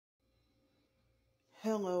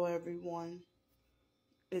Hello everyone.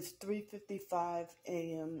 It's 3:55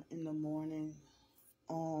 a.m. in the morning.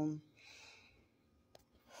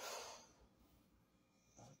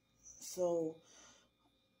 So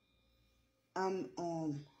I'm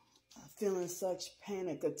feeling such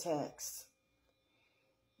panic attacks.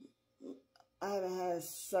 I haven't had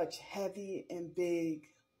such heavy and big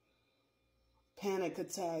panic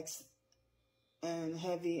attacks and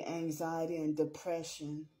heavy anxiety and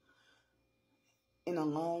depression in a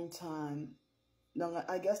long time.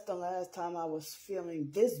 I guess the last time I was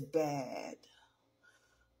feeling this bad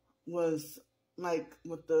was like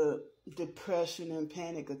with the depression and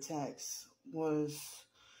panic attacks was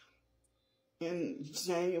in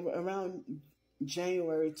around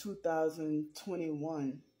January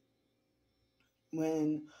 2021,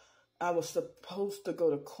 when I was supposed to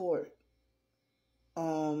go to court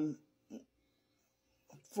for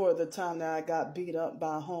the time that I got beat up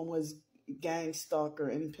by a homeless gang stalker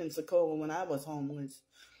in Pensacola when I was homeless.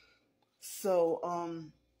 So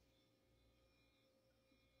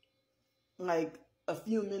like a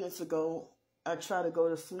few minutes ago, I tried to go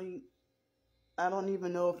to sleep. I don't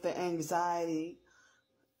even know if the anxiety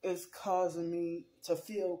is causing me to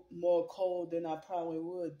feel more cold than I probably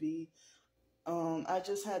would be. I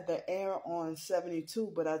just had the air on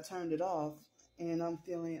 72, but I turned it off, and I'm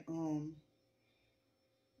feeling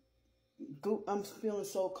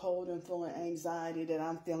so cold and feeling anxiety that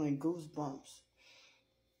I'm feeling goosebumps.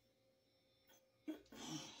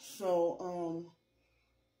 So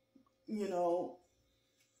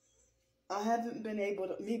I haven't been able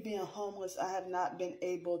to, me being homeless, I have not been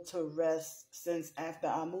able to rest since after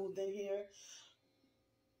I moved in here.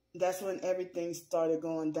 That's when everything started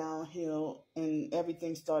going downhill and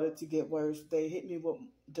everything started to get worse. They hit me with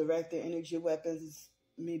directed energy weapons,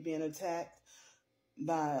 me being attacked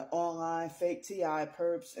by online fake TI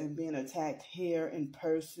perps and being attacked here in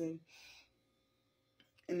person.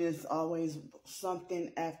 And there's always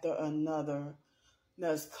something after another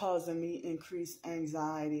that's causing me increased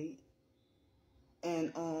anxiety.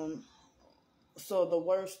 And so the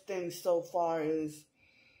worst thing so far is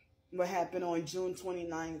what happened on June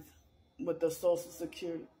 29th with the Social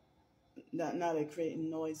Security. Now they're creating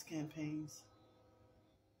noise campaigns.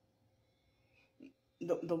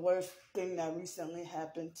 The worst thing that recently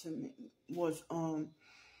happened to me was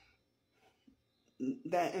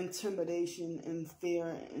that intimidation and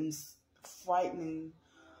fear and frightening.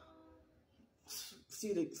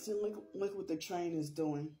 Look what the train is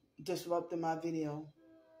doing, disrupting my video.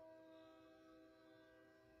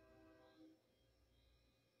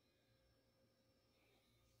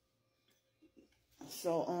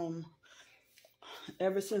 So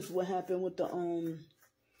ever since what happened with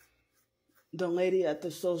the lady at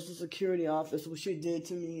the Social Security office, what she did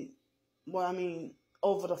to me, well, I mean,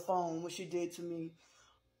 over the phone, what she did to me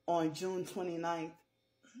on June 29th,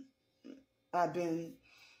 I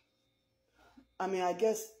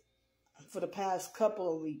guess for the past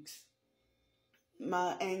couple of weeks,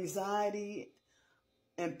 my anxiety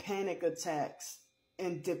and panic attacks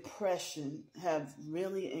and depression have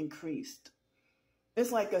really increased.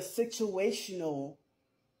 It's like a situational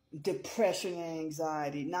depression and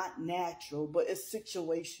anxiety, not natural, but it's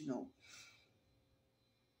situational.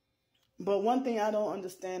 But one thing I don't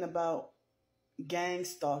understand about gang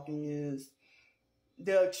stalking is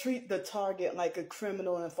they'll treat the target like a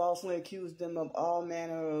criminal and falsely accuse them of all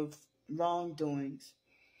manner of wrongdoings.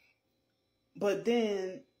 But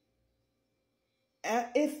then,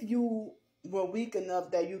 if you were weak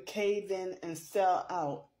enough that you cave in and sell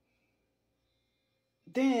out,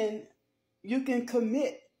 then you can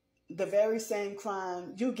commit the very same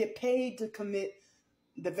crime. You get paid to commit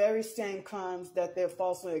the very same crimes that they're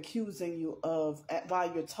falsely accusing you of while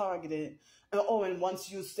you're targeted. And once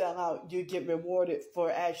you sell out, you get rewarded for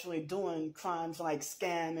actually doing crimes like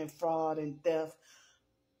scam and fraud and theft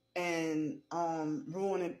and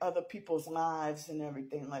ruining other people's lives and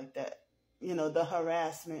everything like that. You know, the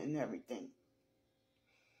harassment and everything.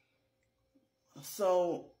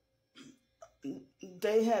 So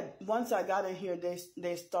once I got in here,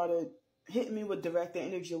 they started hitting me with directed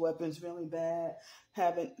energy weapons really bad,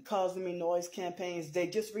 causing me noise campaigns. They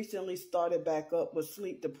just recently started back up with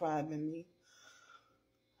sleep depriving me.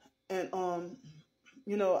 And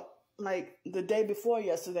like the day before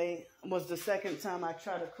yesterday was the second time I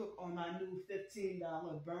tried to cook on my new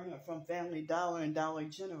 $15 burner from Family Dollar and Dollar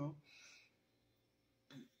General.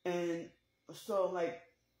 And so like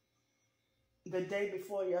the day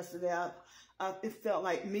before yesterday, it felt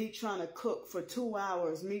like me trying to cook for 2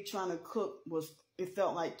 hours. Me trying to cook it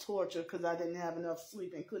felt like torture because I didn't have enough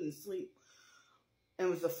sleep and couldn't sleep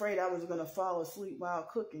and was afraid I was going to fall asleep while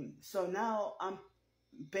cooking. So now I'm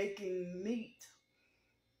baking meat.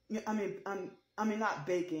 I mean not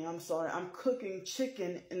baking, I'm sorry. I'm cooking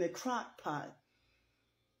chicken in the crock pot.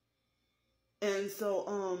 And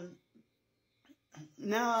so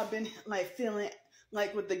now I've been like feeling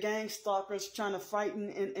like with the gang stalkers trying to frighten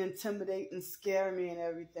and intimidate and scare me and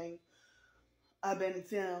everything. I've been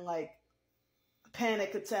feeling like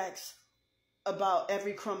panic attacks about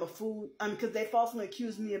every crumb of food. Because they falsely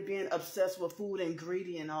accused me of being obsessed with food and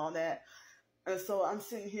greedy and all that. And so I'm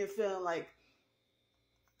sitting here feeling like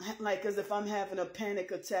as if I'm having a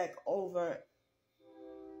panic attack over.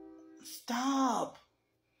 Stop.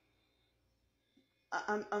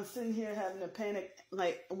 I'm sitting here having a panic,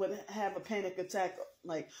 would have a panic attack,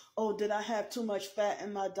 oh, did I have too much fat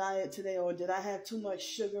in my diet today, or did I have too much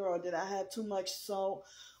sugar, or did I have too much salt,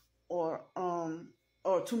 or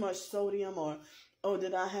too much sodium, or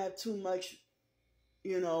did I have too much,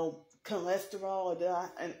 cholesterol, or did I,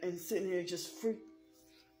 and sitting here just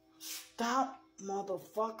stop,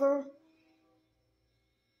 motherfucker.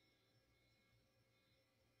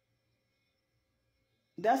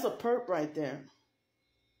 That's a perp right there.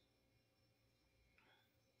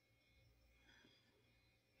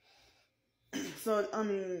 So,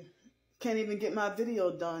 can't even get my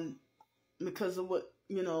video done because of what,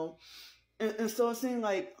 and so it seems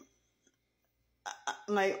like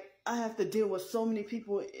I have to deal with so many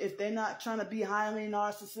people. If they're not trying to be highly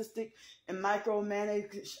narcissistic and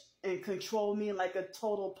micromanage and control me like a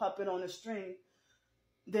total puppet on a string,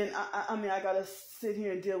 then I gotta sit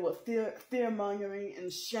here and deal with fear mongering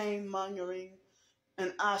and shame mongering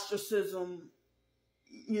and ostracism,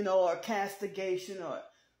 or castigation, or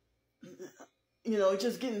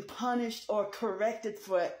just getting punished or corrected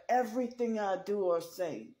for everything I do or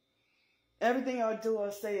say. Everything I do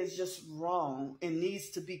or say is just wrong and needs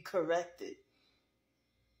to be corrected.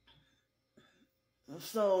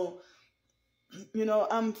 So,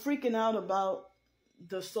 I'm freaking out about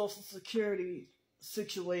the Social Security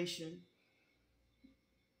situation,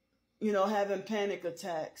 having panic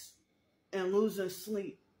attacks and losing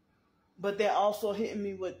sleep. But they're also hitting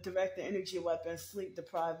me with directed energy weapons, sleep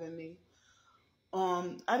depriving me.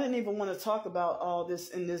 I didn't even want to talk about all this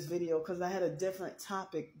in this video because I had a different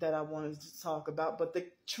topic that I wanted to talk about, but the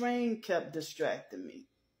train kept distracting me.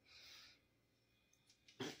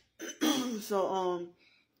 So,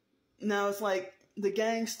 now it's like the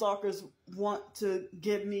gang stalkers want to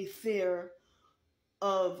give me fear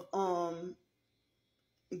of, going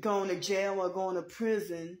to jail or going to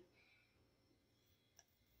prison.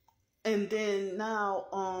 And then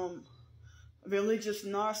now, religious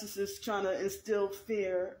narcissists trying to instill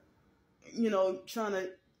fear, trying to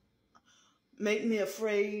make me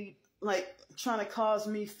afraid, trying to cause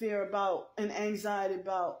me fear about and anxiety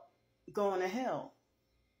about going to hell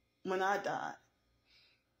when I die.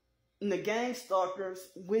 And the gang stalkers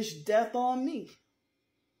wish death on me.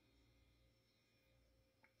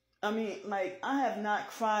 I have not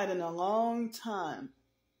cried in a long time.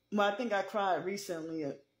 Well, I think I cried recently,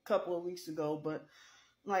 a couple of weeks ago, but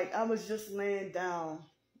I was just laying down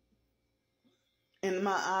and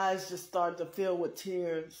my eyes just started to fill with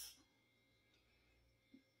tears.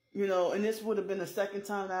 And this would have been the second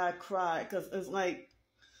time that I cried because it's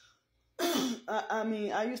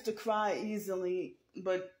I used to cry easily,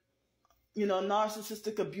 but,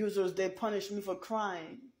 narcissistic abusers, they punish me for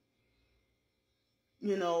crying.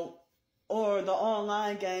 Or the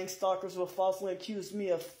online gang stalkers will falsely accuse me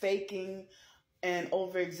of faking and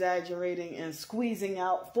over-exaggerating and squeezing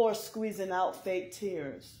out fake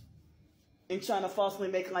tears. And trying to falsely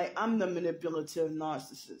make I'm the manipulative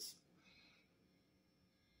narcissist.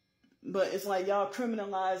 But it's y'all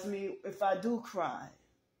criminalize me if I do cry.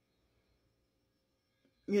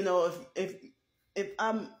 If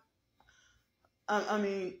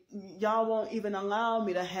y'all won't even allow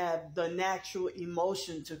me to have the natural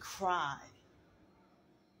emotion to cry.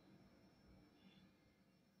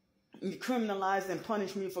 You criminalize and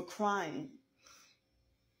punish me for crying.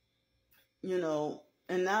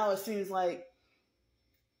 And now it seems like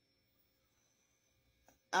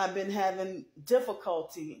I've been having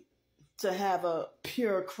difficulty to have a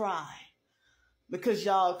pure cry because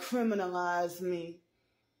y'all criminalized me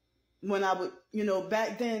when I would,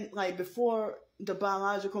 back then, before the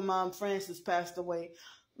biological mom Frances passed away,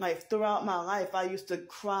 throughout my life, I used to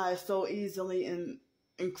cry so easily and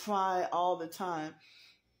cry all the time.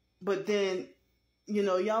 But then,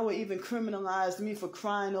 y'all would even criminalize me for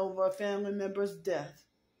crying over a family member's death.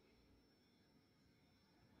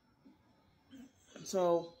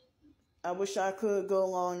 So I wish I could go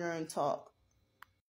longer and talk.